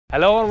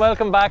Hello and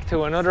welcome back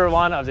to another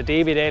one of the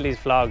DB Dailies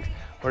vlogs.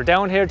 We're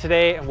down here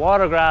today in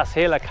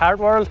Watergrasshill at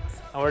Kartworld,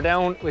 and we're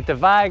down with the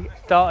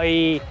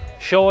VAGE.IE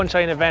show and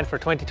shine event for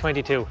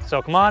 2022.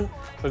 So come on,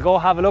 we'll go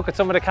have a look at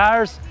some of the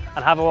cars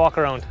and have a walk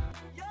around.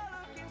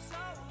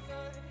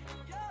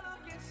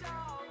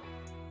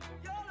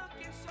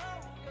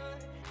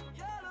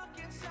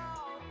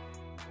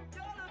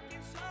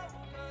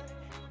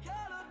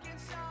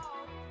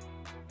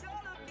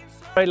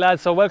 Right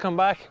lads, so welcome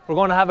back. We're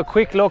going to have a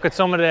quick look at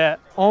some of the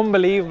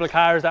unbelievable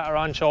cars that are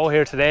on show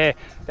here today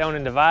down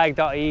in the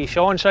VAGE.IE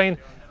show and shine.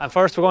 And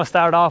first we're going to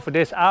start off with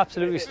this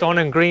absolutely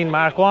stunning green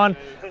Mark 1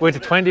 with the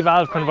 20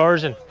 valve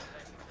conversion.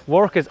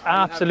 Work is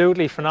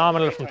absolutely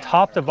phenomenal from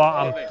top to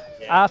bottom.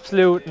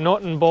 Absolute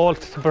nut and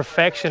bolt to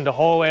perfection the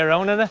whole way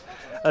around in it.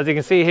 As you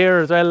can see here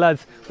as well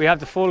lads, we have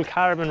the full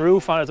carbon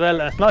roof on as well,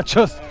 and it's not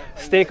just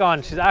stick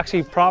on, she's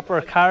actually proper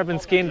carbon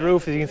skinned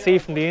roof, as you can see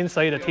from the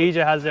inside that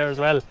TJ has there as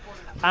well.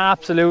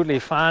 Absolutely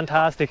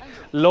fantastic.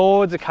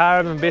 Loads of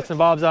carbon bits and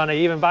bobs on it,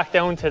 even back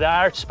down to the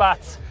arch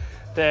spats,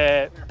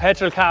 the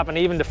petrol cap, and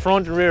even the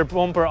front and rear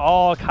bumper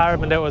all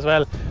carboned out as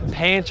well.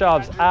 Paint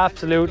jobs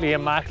absolutely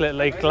immaculate,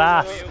 like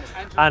glass,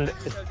 and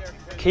it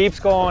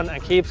keeps going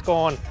and keeps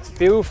going.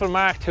 Beautiful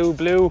Mark II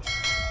blue,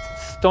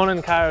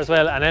 stunning car as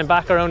well. And then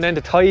back around then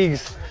the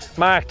Tiggs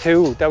Mark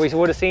II that we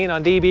would have seen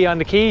on DB on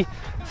the key.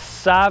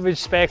 Savage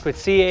spec with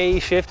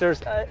CAE shifters.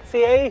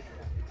 CAE?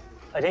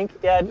 I think,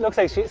 yeah, it looks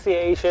like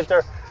CAE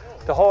shifter.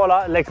 The whole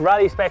lot, like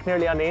rally spec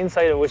nearly on the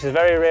inside of it, which is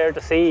very rare to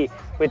see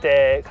with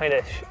the kind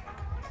of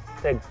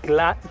the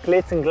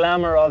glitz and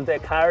glamour of the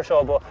car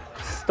show, but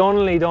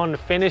stunningly done. The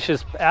finish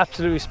is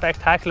absolutely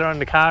spectacular on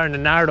the car in the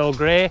Nardo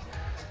grey.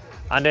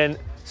 And then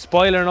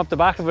spoiling up the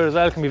back of it as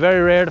well. Can be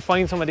very rare to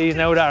find some of these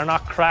now that are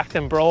not cracked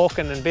and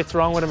broken and bits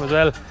wrong with them as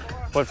well.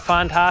 But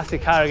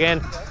fantastic car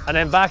again. And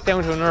then back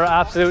down to another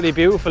absolutely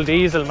beautiful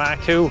diesel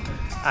Mark II.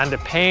 And the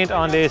paint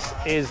on this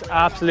is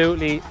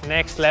absolutely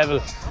next level.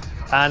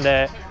 And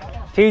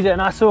TJ, I'm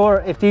not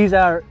sure if these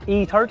are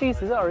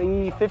E30s, is it, or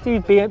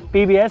E50s,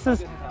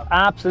 BBSs.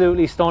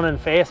 Absolutely stunning,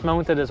 face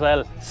mounted as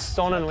well.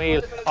 Stunning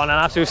wheel on an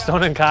absolute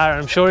stunning car.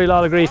 I'm sure you'll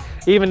all agree.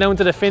 Even down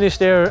to the finish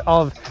there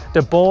of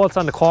the bolts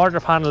on the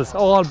quarter panels,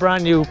 all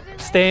brand new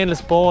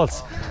stainless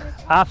bolts.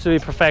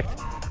 Absolutely perfect.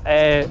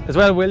 As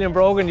well, William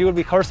Brogan, you will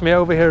be cursing me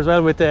over here as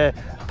well with the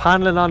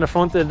paneling on the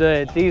front of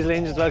the diesel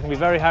engine as well. Can be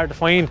very hard to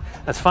find.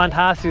 It's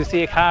fantastic to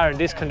see a car in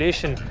this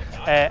condition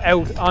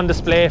out on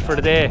display for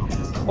the day.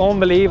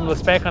 Unbelievable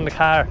spec on the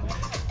car.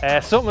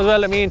 Something as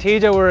well that me and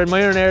TJ were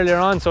admiring earlier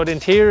on, so the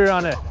interior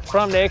on it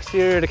from the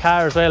exterior of the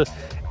car as well,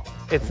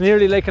 it's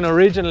nearly like an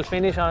original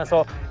finish on it,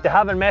 so they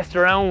haven't messed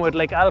around with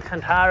like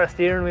Alcantara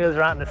steering wheels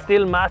or anything. It's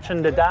still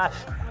matching the dash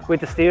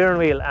with the steering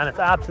wheel, and it's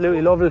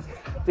absolutely lovely.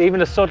 Even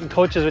the subtle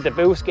touches with the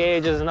boost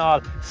gauges and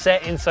all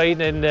set inside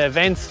in the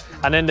vents,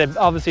 and then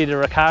obviously the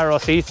Recaro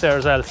seats there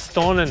as well.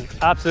 Stunning,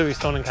 absolutely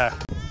stunning car.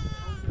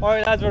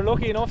 Alright lads, we're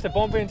lucky enough to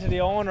bump into the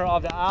owner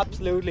of the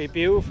absolutely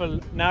beautiful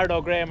Nardo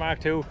Grey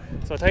Mark II.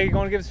 So Ty, you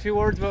going to give us a few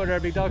words about it there,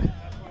 big dog?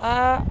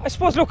 I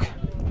suppose look,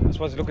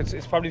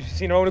 it's probably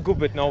seen around a good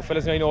bit now,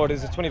 fellas. I know it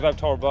is a 25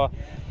 turbo,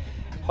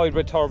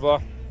 hybrid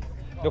turbo.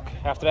 Look,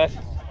 after that,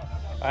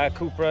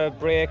 Cupra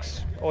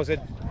brakes, OZ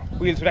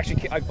wheels, which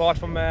actually I bought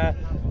from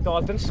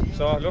Dalton's.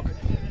 So look,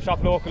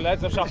 shop local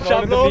lads, shop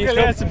local,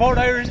 yeah, support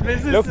Irish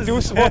business. Look,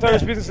 do support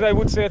Irish businesses, I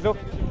would say. Look,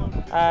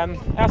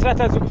 after that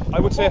lads, look, I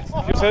would say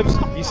yourselves,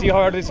 you see how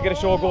hard it is to get a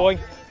show going.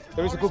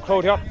 There is a good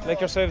crowd here, like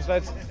yourselves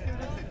lads.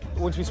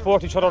 Once we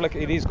support each other, like,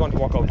 it is going to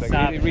work out. Like,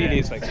 it really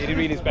is. Like, it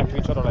really is back to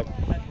each other. Like,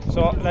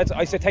 so lads,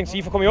 I say thanks to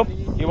you for coming up.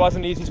 It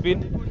wasn't an easy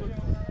spin.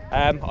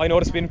 I know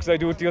the spin because I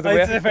do it the other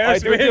way.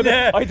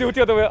 I do it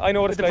the other way. I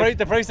know what it's like.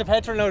 The price of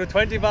petrol now, the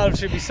 20 valve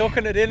should be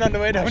sucking it in on the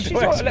way down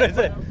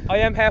to it. I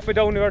am halfway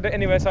down there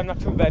anyway, so I'm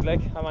not too bad.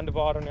 Like, I'm on the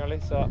border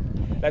nearly. So,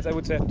 lads, I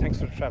would say thanks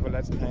for the travel,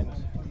 lads, and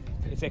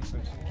it's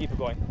excellent. Keep it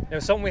going. Now,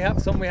 something we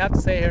have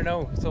to say here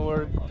now. So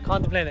we're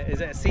contemplating it. Is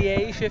it a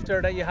CAE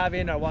shifter that you have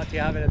in, or what do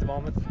you have in at the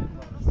moment?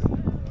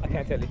 I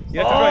can't tell you.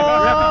 You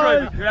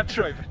have to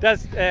drive it.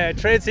 That's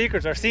trade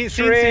secrets or scene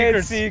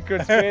secrets. Trade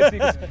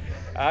secrets.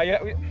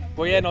 Yeah.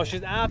 Well, yeah, no,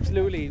 she's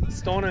absolutely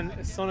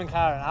stunning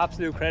car. An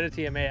absolute credit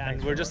to you, mate.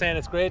 And we're just saying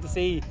it's great to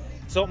see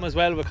something as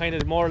well with kind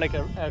of more like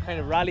a kind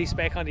of rally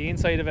spec on the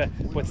inside of it,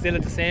 but still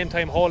at the same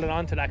time holding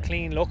on to that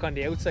clean look on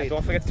the outside.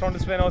 Don't forget to turn the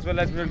spin out as well.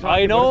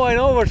 I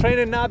know. We're trying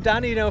to nab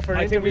Danny now for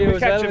an interview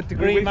as well with the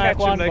green Mark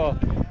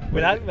 1.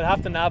 We'll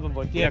have to nab him,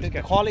 but yeah,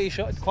 the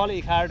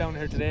quality car down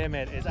here today,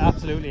 mate, is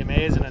absolutely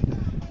amazing,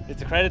 and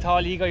it's a credit to all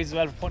you guys as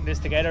well for putting this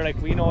together.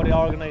 Like, we know the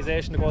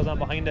organisation that goes on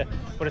behind it,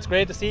 but it's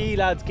great to see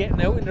lads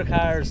getting out in their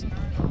cars,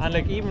 and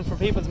like even for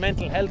people's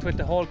mental health with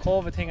the whole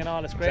COVID thing and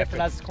all, it's great for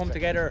lads to come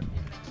together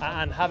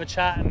and have a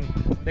chat, and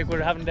like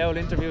we're having the old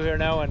interview here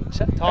now and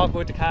talk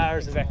about the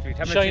cars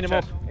and shine them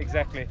up.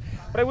 Exactly.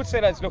 But I would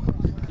say, lads, look,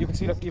 you can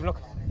see, look, even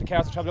look, the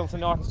cars that travel up to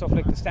the north and stuff,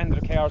 like the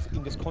standard of cars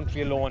in this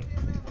country alone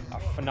are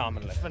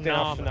phenomenal. Like, they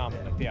are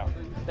phenomenal. Like, they are.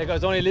 Like, I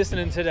was only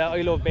listening to the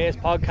I Love Bass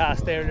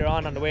podcast earlier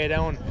on the way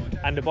down,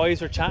 and the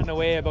boys were chatting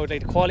away about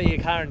like the quality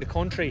of car in the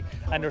country,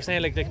 and they were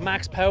saying like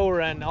Max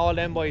Power and all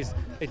them boys,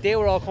 like they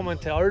were all coming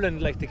to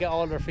Ireland like to get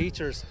all their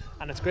features,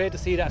 and it's great to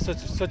see that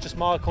such a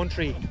small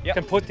country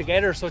can put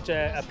together such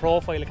a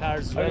profile of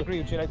cars as well. I agree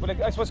with you, like, but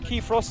like, I suppose key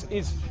for us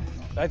is,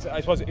 I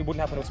suppose it wouldn't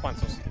happen without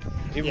sponsors.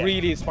 It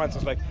really is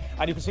sponsors, like,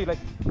 and you can see like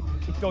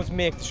it does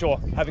make the show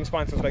having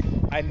sponsors, like,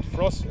 and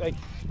for us, like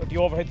with the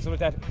overheads and with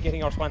that,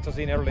 getting our sponsors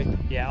in early.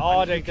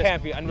 It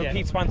can't be, and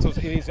repeat sponsors,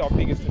 it is our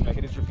biggest thing, like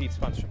it is repeat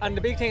sponsorship. And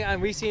the big thing,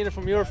 and we've seen it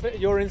from your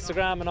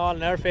Instagram and all,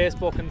 and our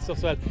Facebook and stuff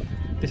as well.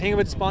 The thing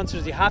about the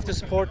sponsors, you have to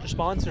support the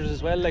sponsors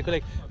as well. Like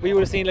we would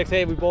have seen, like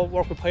say we both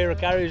work with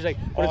Pirate Garage, like,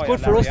 but it's good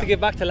for us to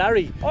give back to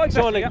Larry.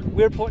 So like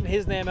we're putting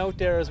his name out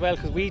there as well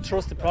because we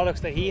trust the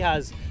products that he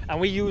has and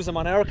we use them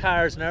on our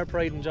cars and our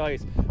pride and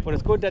joys. But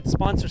it's good that the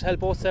sponsors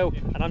help us out,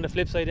 and on the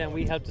flip side, then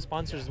we help the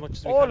sponsors as much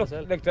as we can as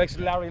well. Like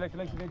Larry, like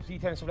the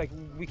G10 and stuff, like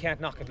we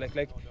can't knock it.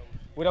 Like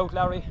without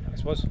Larry, I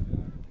suppose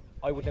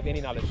I wouldn't have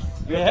any knowledge.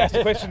 You have to ask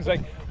the questions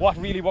like, what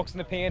really works in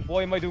the paint?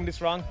 Why am I doing this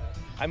wrong?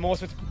 And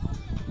most of it's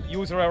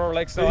user error,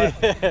 like, so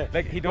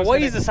like he does. Why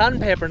is the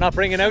sandpaper not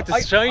bringing out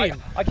the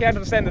shine? I can't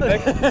understand it.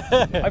 Like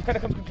I've kind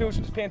of come to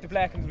conclusions, paint it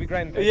black and it'll be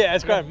grand. Like,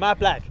 it's grand, matte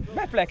black.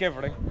 Matte black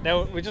everything.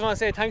 Now we just want to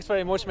say thanks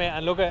very much, mate,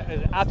 and look at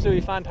an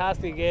absolutely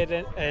fantastic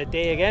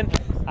day again,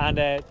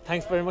 and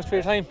thanks very much for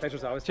your time.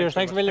 Pleasure's always. Cheers,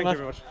 thanks a million, man.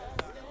 Thank you very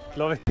much.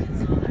 Love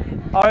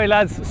it. Alright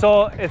lads,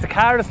 so it's a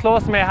car that's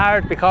close to my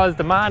heart because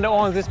the man that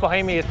owns this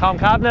behind me is Tom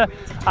Kavanagh,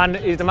 and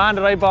he's the man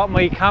that I bought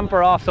my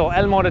camper off, so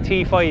Elmo the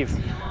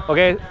T5.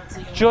 Okay,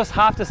 just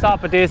have to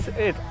stop at this.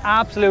 It's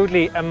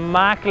absolutely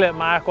immaculate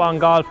Mark 1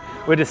 Golf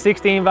with a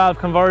 16 valve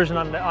conversion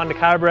on the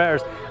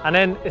carburetors, and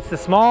then it's the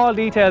small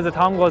details that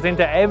Tom goes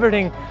into,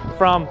 everything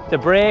from the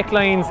brake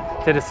lines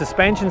to the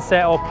suspension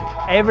setup.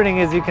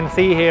 Everything, as you can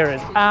see here,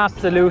 is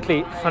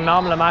absolutely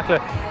phenomenal,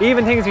 immaculate.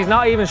 Even things he's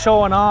not even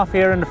showing off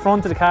here in the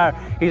front of the car.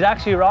 He's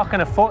actually rocking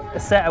a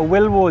set of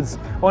Willwoods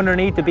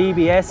underneath the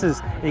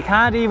BBSs. You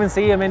can't even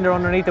see him in there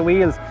underneath the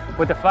wheels,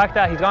 but the fact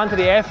that he's gone to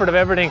the effort of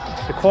everything,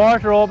 the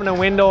quarter opening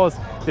windows,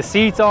 the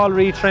seats all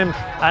retrimmed,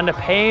 and the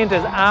paint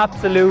is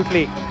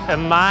absolutely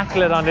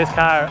immaculate on this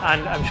car,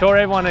 and I'm sure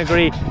everyone will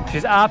agree.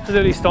 She's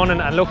absolutely stunning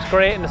and looks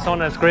great in the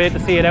sun, and it's great to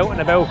see it out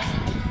and about.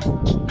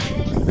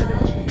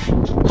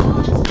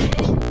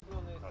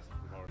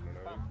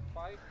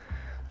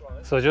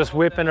 So just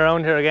whipping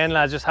around here again,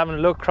 lads, just having a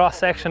look cross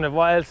section of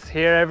wilds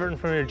here, everything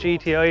from your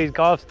GTIs,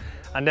 Golfs,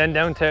 and then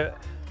down to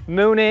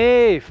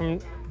Mooney from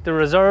the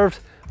reserved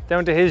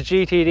down to his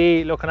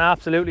GTD, looking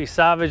absolutely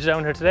savage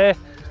down here today.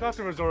 It's not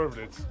the reserved,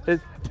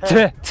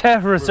 it's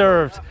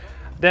reserved.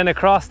 Then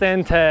across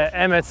then to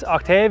Emmett's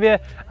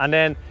Octavia, and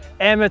then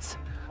Emmett's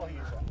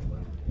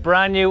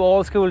brand new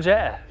old school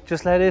Jetta.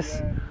 Just let this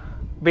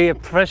be a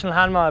professional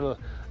hand model.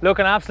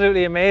 Looking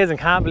absolutely amazing.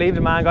 Can't believe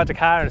the man got the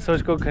car in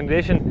such good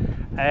condition.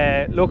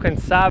 Looking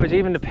savage,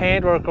 even the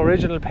paintwork,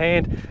 original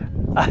paint.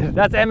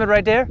 That's Emmett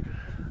right there.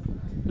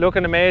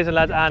 Looking amazing,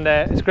 lads, and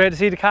it's great to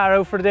see the car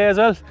out for the day as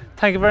well.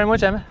 Thank you very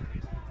much, Emmett.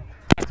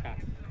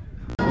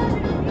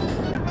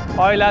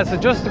 Alright lads, so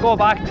just to go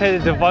back to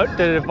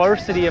the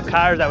diversity of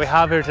cars that we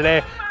have here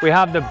today, we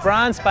have the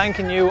brand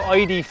spanking new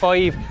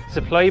ID5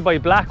 supplied by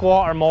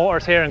Blackwater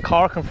Motors here in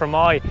Cork and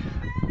Fermoy.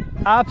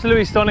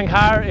 Absolutely stunning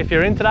car if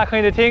you're into that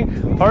kind of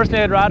thing.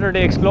 Personally, I'd rather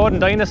the exploding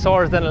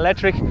dinosaurs than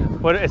electric,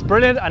 but it's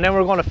brilliant. And then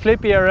we're going to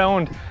flip you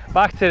around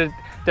back to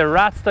the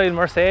rat style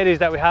Mercedes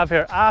that we have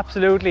here.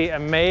 Absolutely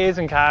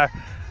amazing car,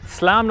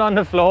 slammed on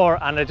the floor,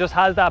 and it just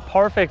has that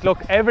perfect look,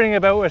 everything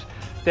about it.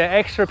 The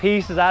extra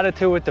pieces added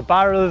to it, the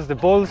barrels, the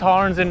bull's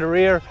horns in the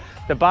rear,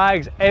 the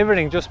bags,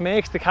 everything just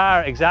makes the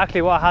car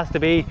exactly what it has to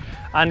be.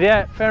 And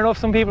yeah, fair enough,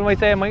 some people might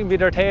say it mightn't be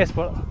their taste,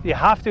 but you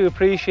have to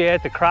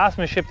appreciate the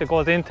craftsmanship that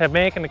goes into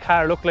making the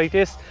car look like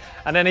this.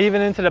 And then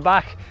even into the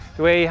back,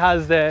 the way he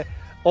has the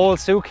old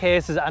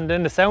suitcases and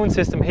then the sound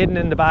system hidden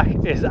in the back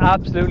is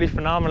absolutely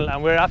phenomenal,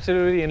 and we're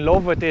absolutely in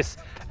love with this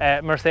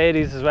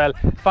Mercedes as well.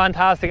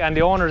 Fantastic, and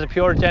the owner is a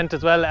pure gent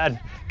as well, and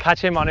catch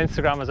him on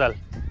Instagram as well.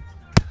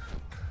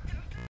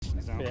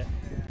 Yeah.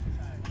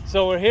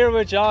 So we're here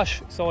with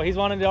Josh, so he's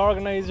one of the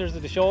organisers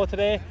of the show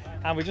today,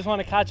 and we just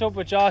want to catch up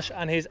with Josh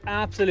and his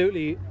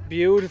absolutely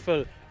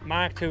beautiful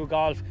Mark II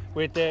Golf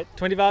with the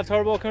 20 valve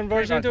turbo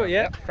conversion into it.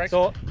 Yeah, correct.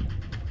 So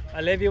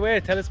I'll leave you away,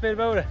 tell us a bit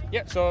about it.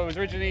 Yeah, so it was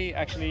originally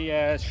actually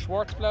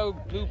Schwarz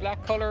blue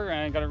black colour,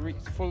 and got a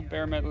full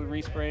bare metal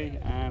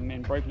respray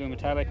in bright blue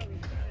metallic.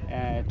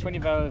 20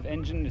 valve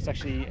engine. It's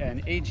actually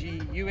an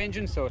AGU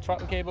engine, so a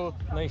throttle cable.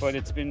 Nice. But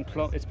it's been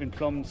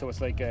plumbed, so it's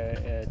like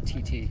a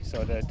TT.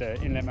 So the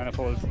inlet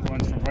manifold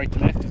runs from right to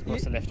left as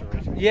opposed to left to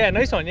right. Yeah,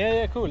 nice one.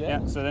 Yeah, cool.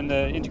 Yeah. So then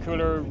the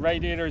intercooler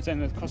radiators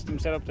and a custom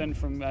setup then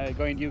from a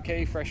guy in the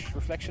UK, Fresh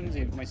Reflections.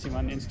 You might see him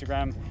on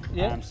Instagram.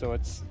 Yeah. So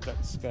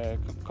that's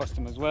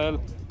custom as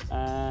well.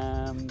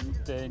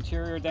 The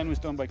interior then was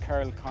done by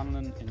Carl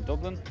Conlon in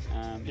Dublin.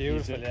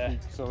 Beautiful. Yeah.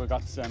 So we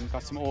got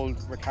some old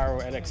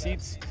Recaro LX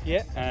seats.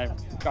 Yeah.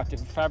 got the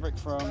fabric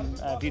from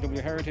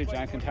VW Heritage and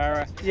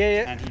Alcantara,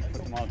 and he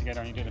put them all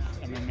together, and he did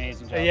an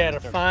amazing job. Yeah, they're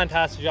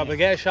fantastic job. We'll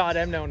get a shot of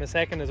them now in a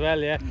second as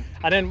well,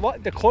 And then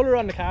what the colour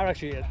on the car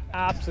actually is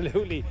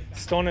absolutely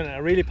stunning.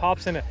 It really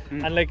pops in it.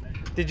 And like,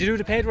 did you do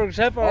the paintwork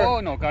yourself? Or? Oh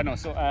no, God no.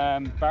 So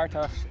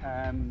Bartosz,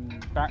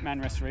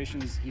 Bartman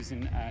Restorations, he's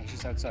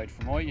just outside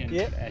Fermoy,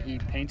 and he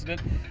painted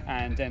it.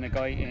 And then a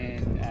guy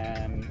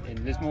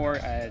in Lismore,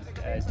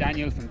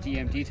 Daniel from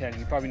DM Detailing,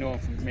 you probably know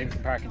him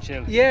from Park and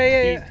Chill.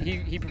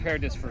 He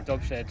prepared this for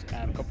Dubshed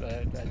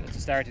at the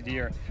start of the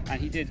year, and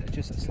he did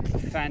just a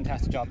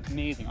fantastic job.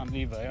 Amazing,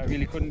 unbelievable.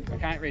 I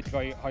can't rate the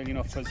guy highly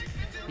enough, because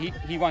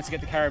he wants to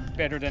get the car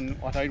better than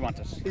what I'd want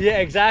it. Yeah,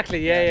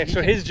 exactly.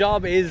 So his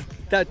job is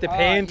that the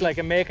paint, like,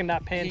 and making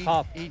that paint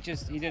pop. He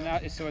did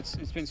not. So it's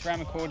been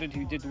ceramic coated.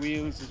 He did the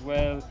wheels as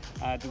well.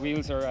 The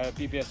wheels are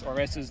BBS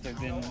RSs. They've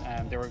been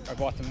I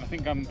bought them, I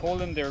think, in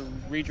Poland. They're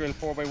redrill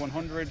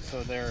 4x100,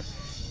 so they're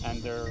I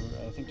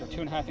think they're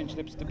 2.5-inch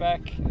lips at the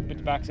back, but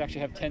the backs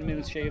actually have 10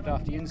 mils shaved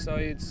off the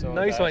inside. So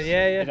nice one,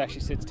 It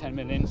actually sits 10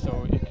 mil in,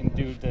 so you can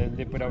do the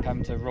lip without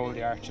having to roll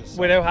the arches. So.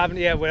 Without having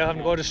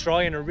to go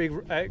destroying or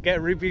get a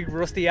really big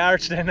rusty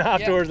arch then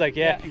afterwards,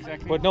 exactly.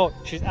 But no,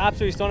 she's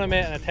absolutely stunning,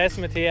 mate, and a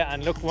testament to you.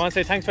 And look, we want to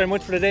say thanks very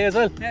much for the day as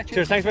well. Yeah,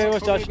 cheers. Thanks very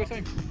much, Josh. You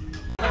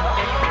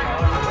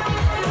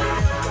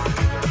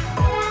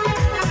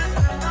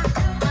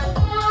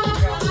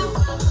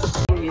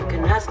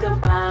can ask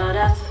about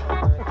us.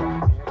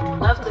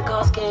 Love to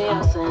cause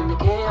chaos and the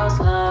chaos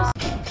loves.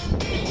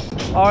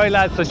 Alright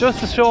lads, so just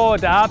to show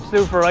the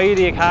absolute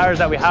variety of cars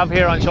that we have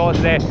here on show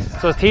today.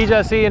 So as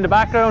TJ see in the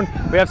background,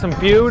 we have some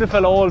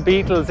beautiful old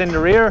Beetles in the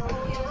rear.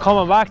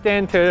 Coming back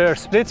then to their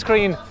split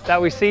screen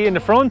that we see in the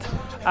front.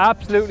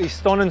 Absolutely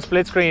stunning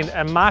split screen,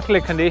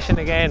 immaculate condition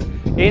again,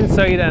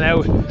 inside and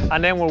out.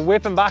 And then we're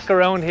whipping back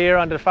around here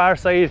on the far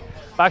side,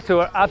 back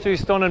to our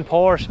absolutely stunning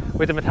Porsche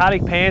with the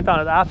metallic paint on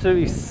it,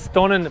 absolutely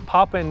stunning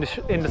pop in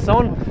the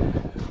sun.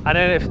 And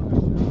then if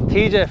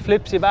TJ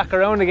flips you back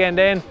around again,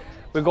 then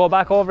we'll go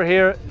back over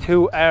here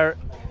to our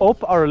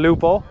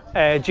Lupo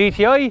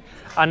GTI,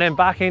 and then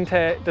back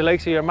into the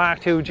likes of your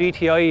Mark II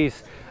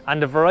GTIs.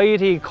 And the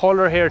variety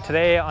colour here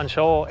today on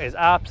show is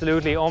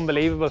absolutely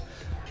unbelievable.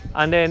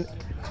 And then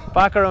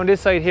back around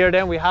this side here,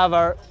 then we have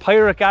our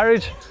Pirate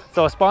Garage.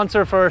 So a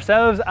sponsor for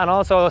ourselves and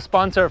also a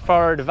sponsor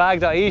for the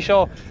VAGE.IE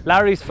show.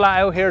 Larry's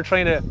flat out here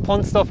trying to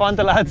punt stuff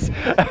onto lads.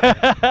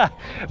 But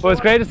it's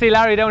great to see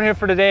Larry down here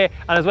for the day,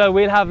 and as well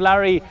we'll have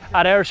Larry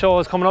at our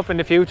shows coming up in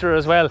the future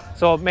as well.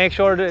 So make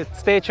sure to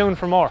stay tuned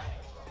for more.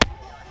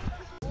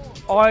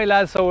 Alright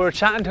lads, so we were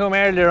chatting to him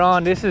earlier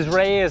on. This is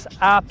Ray's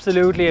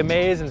absolutely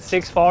amazing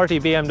 640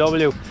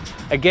 BMW.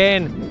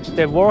 Again,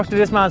 the work that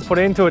this man's put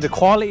into it, the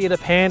quality of the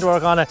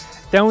paintwork on it,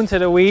 down to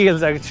the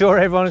wheels, I'm sure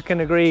everyone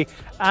can agree,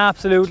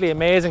 absolutely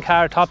amazing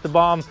car top to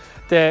bottom.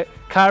 The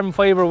carbon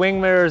fibre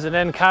wing mirrors and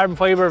then carbon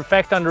fibre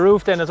effect on the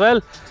roof then as well.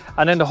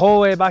 And then the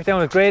whole way back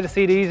down, it's great to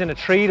see these in a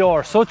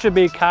 3-door, such a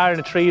big car in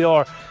a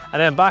 3-door.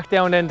 And then back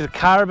down then the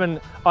carbon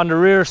on the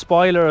rear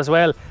spoiler as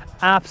well.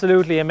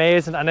 Absolutely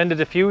amazing. And then the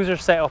diffuser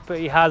setup that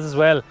he has as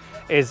well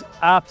is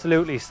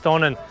absolutely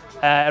stunning.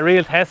 A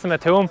real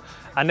testament to him.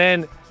 And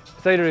then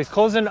it's either his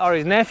cousin or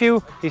his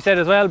nephew, he said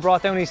as well,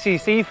 brought down his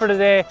CC for the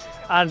day,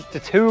 and the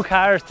two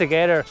cars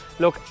together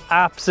look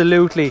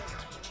absolutely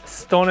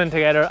stunning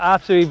together.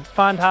 Absolutely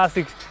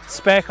fantastic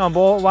spec on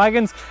both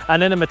wagons,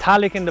 and then a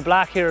metallic in the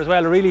black here as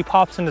well, really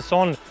pops in the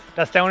sun.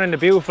 That's down in the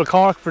beautiful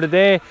Cork for the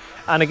day,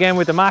 and again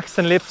with the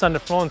Maxton lips on the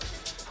front,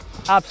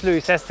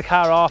 absolutely sets the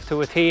car off to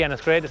a T, and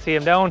it's great to see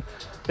him down.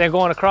 Then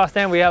going across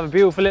then we have a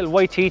beautiful little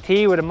white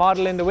TT with a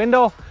model in the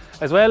window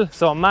as well,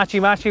 so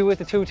matchy with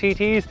the two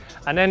TTs.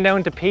 And then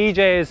down to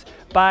PJ's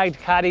bagged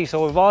caddy.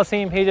 So we've all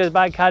seen PJ's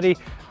bagged caddy,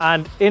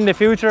 and in the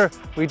future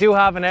we do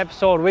have an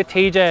episode with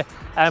TJ,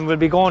 and we'll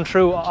be going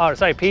through,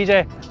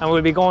 PJ, and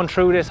we'll be going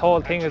through this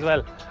whole thing as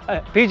well.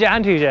 PJ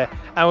and TJ,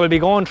 and we'll be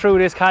going through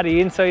this caddy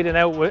inside and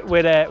out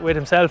with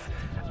himself.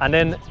 And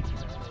then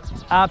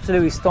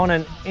absolutely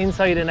stunning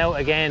inside and out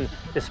again.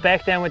 The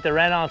spec then with the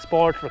Renault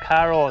Sport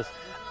Recaros,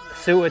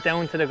 suited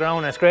down to the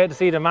ground. It's great to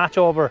see the match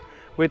over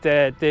with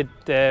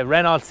the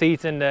Renault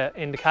seats in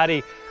the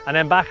caddy. And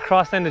then back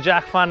across then to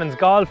Jack Fannon's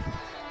Golf,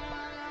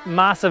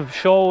 massive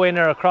show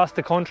winner across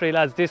the country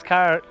lads. This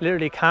car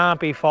literally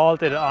can't be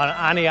faulted on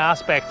any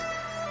aspect.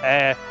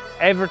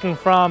 Everything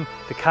from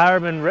the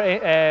carbon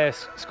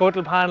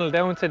scuttle panel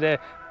down to the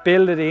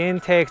build of the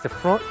intakes, the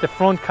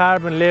front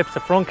carbon lips,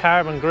 the front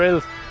carbon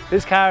grills.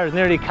 This car is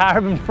nearly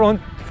carbon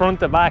front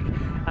to back,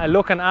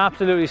 looking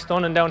absolutely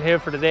stunning down here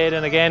for the day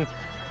then again.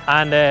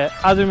 And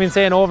as we've been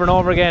saying over and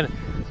over again,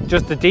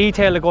 just the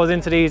detail that goes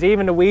into these,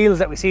 even the wheels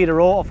that we see, the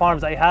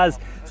rotiforms that he has.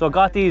 So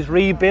got these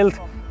rebuilt,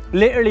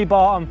 literally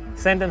bought them,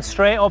 sent them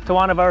straight up to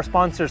one of our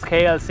sponsors,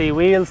 KLC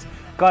Wheels,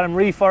 got them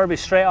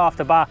refurbished straight off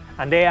the bat,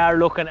 and they are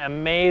looking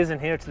amazing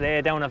here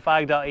today down at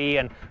VAGE.IE.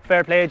 And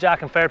fair play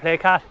Jack and fair play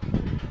Kat.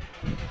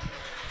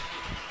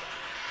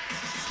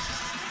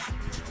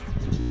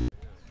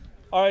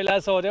 Alright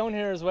lads, so down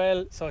here as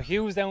well, so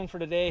Hugh's down for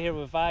the day here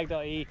with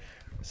VAGE.IE.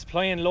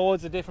 supplying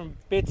loads of different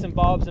bits and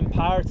bobs and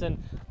parts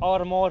and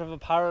automotive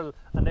apparel,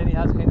 and then he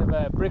has kind of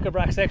a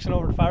bric-a-brac section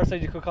over the far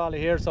side, you could call it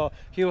here. So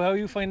Hugh, how are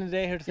you finding the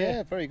day here today?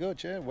 Yeah, very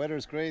good. Yeah,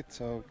 weather's great,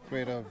 so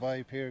great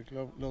vibe here.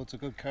 Loads of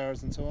good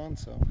cars and so on.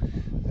 So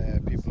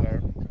people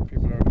are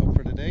up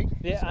for the day.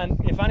 Yeah, so. And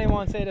if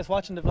anyone say that's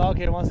watching the vlog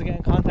here wants to get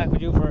in contact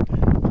with you for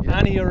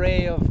any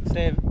array of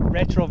say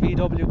retro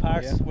VW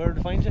parts, where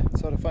to find you?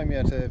 So to find me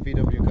at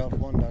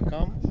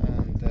VWGolf1.com,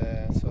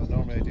 and so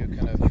normally I do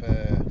kind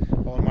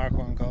of all Mark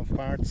 1 golf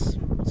parts.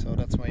 So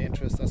that's my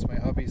interest, that's my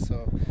hobby.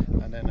 So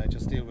and then I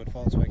just deal with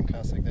Volkswagen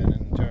Classic then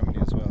in Germany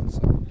as well.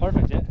 So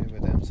perfect, yeah. Deal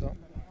with them. So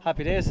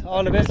happy days.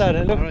 All the best, lad.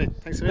 Look, all right,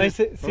 thanks a nice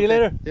to see you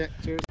later. Yeah,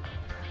 cheers.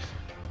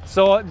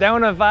 So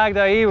down at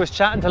VAGE.IE was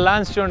chatting to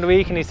Lance during the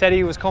week, and he said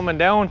he was coming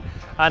down.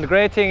 And the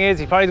great thing is,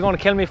 he's probably going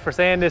to kill me for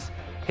saying this,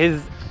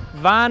 his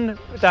van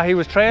that he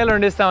was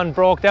trailering this down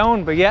broke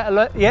down, but yet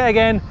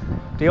again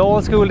the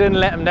old school didn't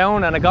let him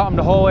down, and it got him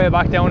the whole way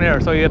back down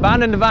here. So he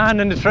abandoned the van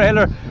and the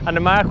trailer, and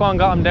the Mark 1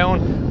 got him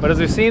down. But as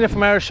we've seen it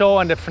from our show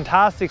and the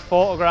fantastic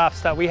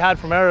photographs that we had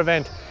from our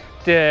event,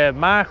 the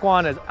Mark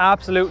 1 is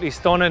absolutely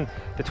stunning.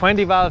 The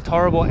 20 valve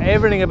turbo,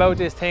 everything about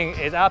this thing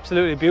is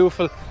absolutely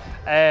beautiful.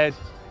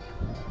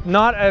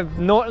 Not a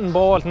nut and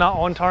bolt not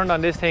unturned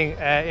on this thing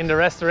in the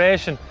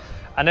restoration.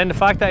 And then the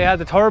fact that he had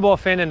the turbo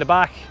fin in the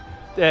back,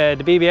 the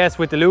BBS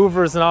with the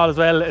louvers and all as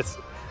well, it's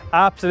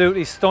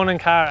absolutely stunning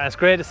car, and it's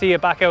great to see it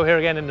back out here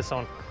again in the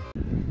sun.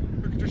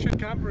 Look at your shit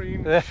camper,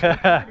 Ian. Look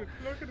at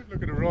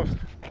the rust.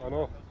 I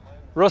know.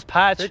 Rust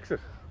patch. Fix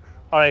it.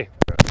 Alright,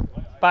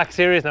 back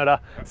serious now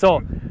that.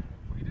 So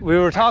we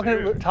were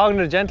talking to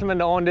the gentleman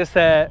that owned this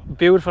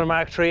beautiful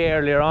Mark III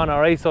earlier on,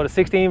 alright, so the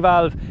 16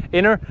 valve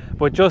inner,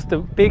 but just the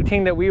big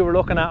thing that we were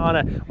looking at on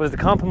it was the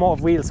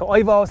compomotive wheels. So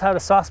I've always had a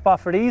soft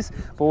spot for these,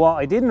 but what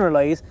I didn't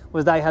realise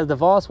was that he has the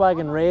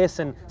Volkswagen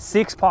Racing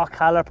 6-pot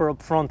caliper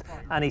up front,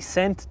 and he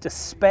sent the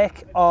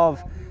spec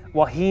of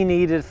what he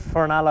needed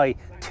for an alloy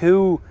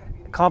to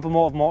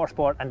Compomotive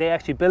Motorsport, and they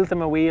actually built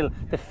him a wheel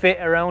to fit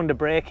around the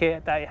brake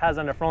kit that he has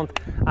on the front.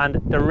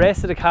 And the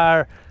rest of the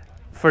car,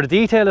 for the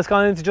detail that's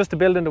gone into just the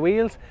building the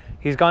wheels,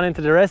 he's gone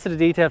into the rest of the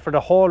detail for the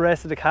whole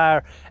rest of the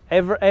car.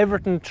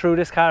 Everything through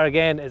this car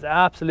again is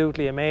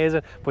absolutely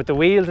amazing, but the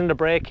wheels and the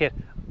brake kit,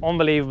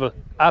 unbelievable,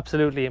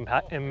 absolutely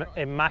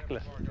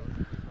immaculate.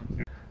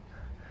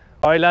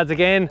 Alright lads,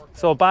 again,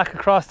 so back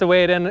across the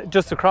way then,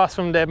 just across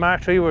from the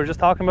Mark III we were just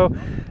talking about,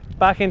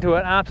 back into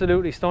an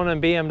absolutely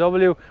stunning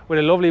BMW with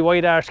a lovely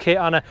wide arch kit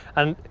on it,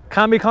 and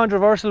can be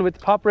controversial with the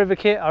pop rivet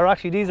kit, or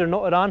actually these are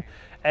nutted on.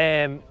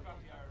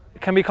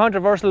 It can be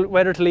controversial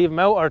whether to leave them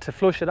out or to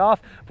flush it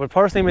off, but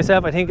personally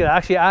myself I think it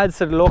actually adds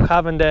to the look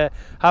having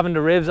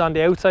the ribs on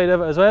the outside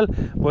of it as well.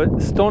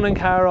 But stunning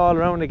car all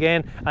around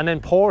again, and then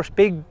Porsche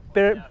big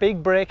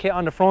brake kit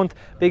on the front,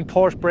 big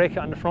Porsche brake kit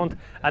on the front,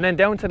 and then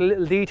down to the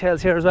little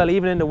details here as well,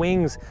 even in the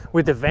wings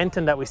with the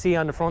venting that we see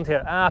on the front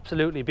here,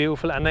 absolutely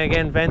beautiful. And then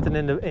again venting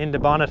in the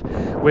bonnet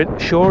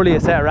with surely a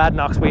set of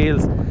Radnox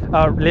wheels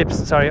or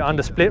lips, sorry, on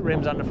the split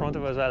rims on the front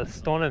of it as well,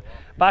 stunning.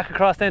 Back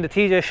across then the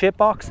TJ ship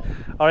box,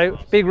 alright,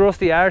 big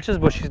rusty arches,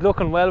 but she's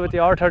looking well with the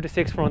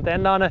R36 front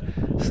end on it.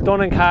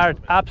 Stunning car,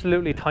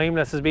 absolutely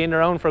timeless, has been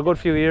around for a good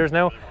few years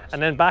now.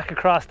 And then back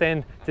across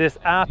then this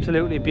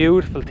absolutely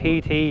beautiful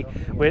TT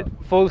with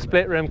full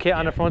split rim kit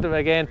on the front of it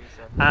again,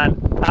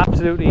 and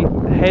absolutely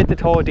head to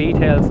toe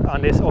details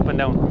on this up and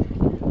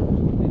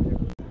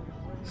down.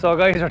 So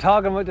guys, we're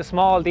talking about the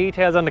small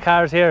details on the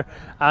cars here,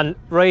 and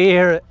right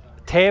here,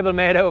 table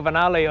made out of an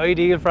alloy,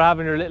 ideal for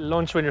having your little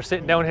lunch when you're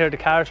sitting down here at the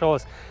car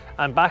shows.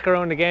 And back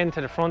around again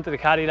to the front of the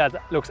caddy, that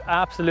looks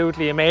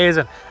absolutely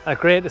amazing, and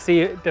great to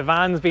see the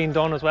vans being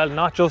done as well,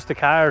 not just the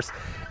cars.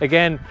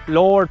 Again,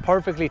 lowered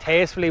perfectly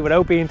tastefully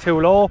without being too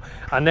low,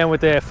 and then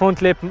with the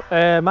front lip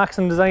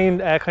Maxim design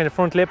kind of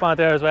front lip on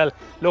there as well,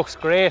 looks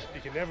great.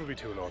 You can never be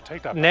too low,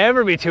 take that back.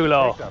 Never be too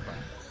low. Take that back.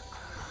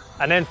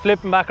 And then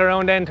flipping back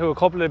around then to a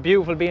couple of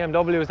beautiful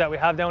BMWs that we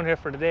have down here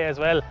for the day as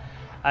well,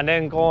 and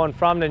then going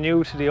from the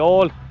new to the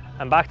old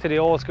and back to the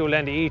old school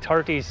then, the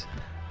E30s.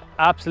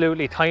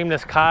 Absolutely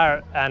timeless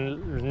car,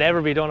 and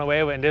never be done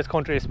away with in this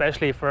country,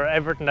 especially for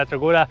everything that they're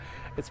good at.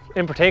 It's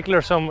in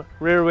particular some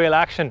rear wheel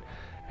action,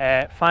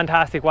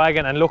 fantastic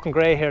wagon, and looking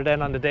great here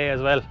then on the day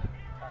as well.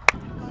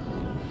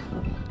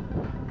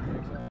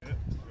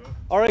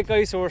 Alright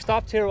guys, so we're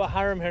stopped here with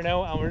Hiram here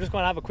now, and we're just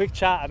going to have a quick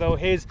chat about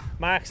his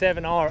Mark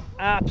 7R.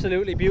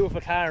 Absolutely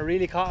beautiful car,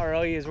 really caught our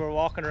eye as we're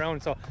walking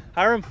around. So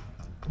Hiram,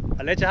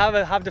 I'll let you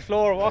have the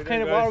floor. What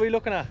are we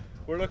looking at?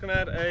 We're looking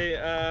at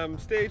a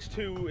stage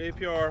 2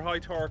 APR high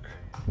torque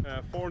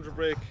 400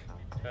 brake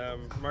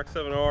Mark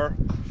 7R.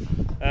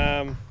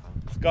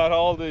 It's got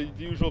all the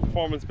usual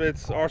performance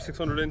bits,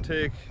 R600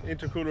 intake,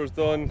 intercooler's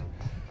done.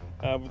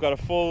 We've got a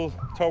full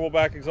turbo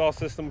back exhaust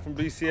system from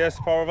BCS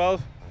power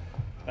valve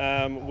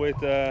with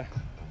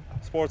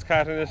sports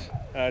cat in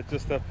it,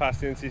 just to pass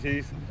the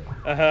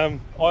NCTs.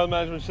 Oil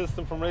management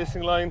system from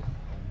Racing Line.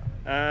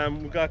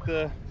 We've got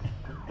the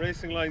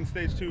Racing Line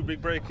stage 2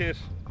 big brake kit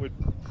with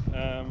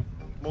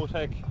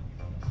Motec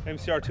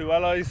MCR2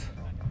 alloys.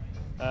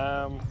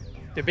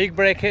 the big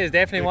brake kit is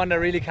definitely one that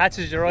really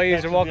catches your eye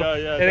as you're walking.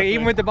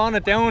 Even with the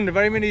bonnet down, the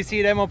very minute you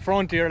see them up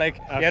front, you're like,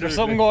 yeah, there's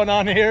something going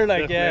on here.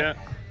 Like, yeah.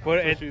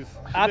 But she's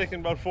making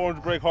about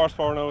 400 brake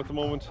horsepower now at the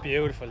moment.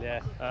 Beautiful,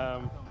 yeah.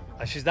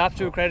 And she's an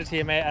absolute credit to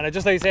you, mate. And I'd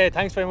just like to say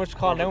thanks very much for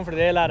calling down for the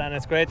day, lad. And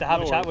it's great to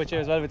have a chat with you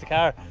as well with the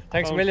car.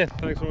 Thanks a million.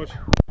 Thanks so much.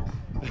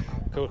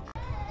 Cool.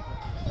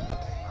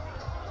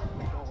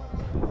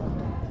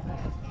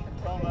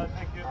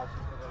 Thank you.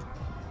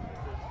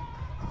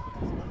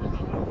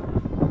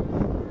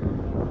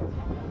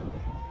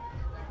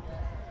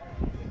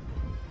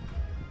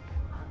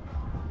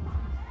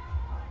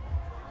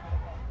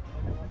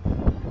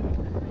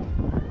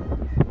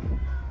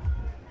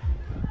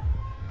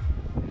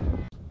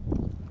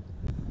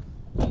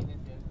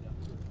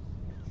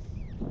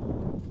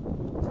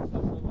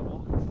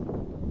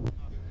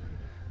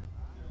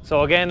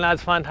 So again,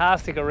 lads,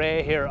 fantastic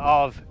array here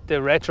of the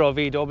retro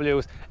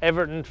VWs.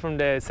 Everything from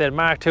the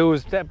Mark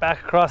IIs back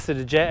across to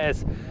the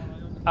Jettas.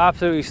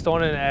 Absolutely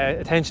stunning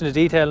attention to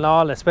detail and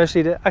all,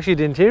 especially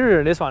the interior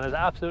in this one is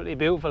absolutely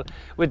beautiful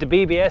with the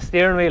BBS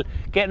steering wheel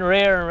getting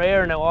rarer and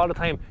rarer now all the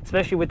time,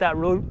 especially with that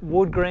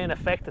wood grain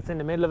effect that's in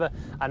the middle of it.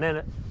 And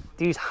then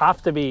these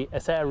have to be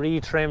a set of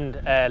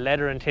retrimmed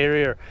leather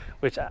interior,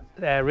 which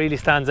really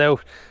stands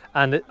out.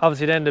 And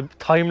obviously then the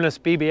timeless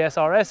BBS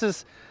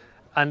RSs.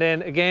 And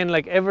then again,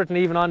 like everything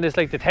even on this,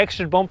 like the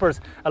textured bumpers,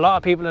 a lot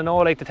of people know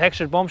like the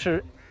textured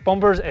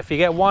bumpers, if you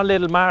get one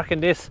little mark in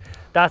this,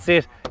 that's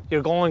it,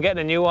 you're going getting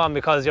a new one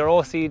because your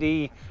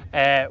OCD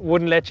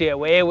wouldn't let you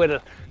away with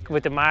it,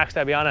 with the marks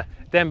that be on it.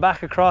 Then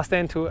back across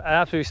then to an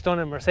absolutely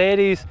stunning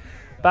Mercedes,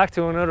 back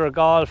to another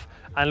Golf,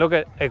 and look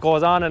at it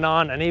goes on,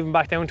 and even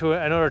back down to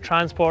another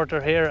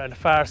Transporter here at the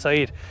far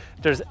side.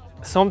 There's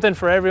something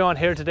for everyone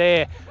here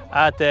today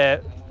at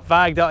the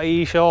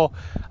VAGE.IE show.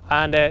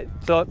 And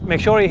so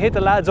make sure you hit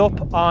the lads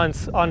up on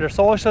their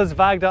socials,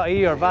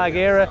 VAG.IE or VAG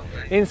Era,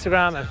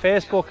 Instagram and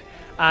Facebook.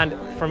 And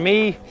for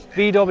me,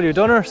 VW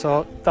Dunner,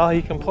 so thought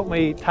he can put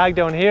my tag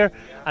down here.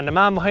 And the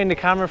man behind the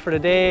camera for the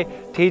day,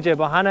 TJ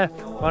Bohanna,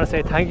 I want to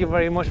say thank you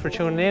very much for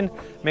tuning in.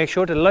 Make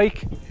sure to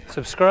like,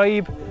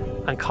 subscribe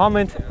and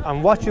comment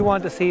on what you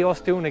want to see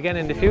us doing again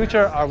in the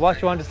future, or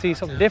what you want to see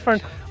something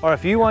different, or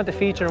if you want to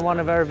feature in one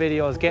of our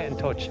videos, get in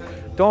touch.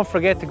 Don't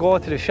forget to go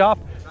to the shop,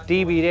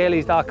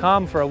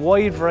 dbdailies.com, for a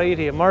wide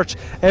variety of merch,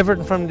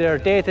 everything from their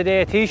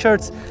day-to-day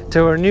t-shirts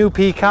to our new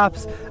P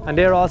caps, and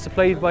they're all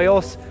supplied by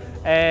us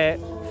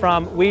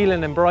from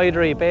Whelan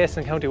Embroidery based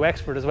in County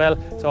Wexford as well.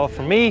 So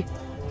from me,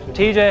 from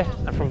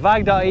TJ and from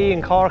VAG.IE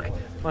in Cork,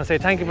 I want to say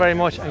thank you very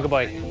much and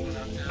goodbye.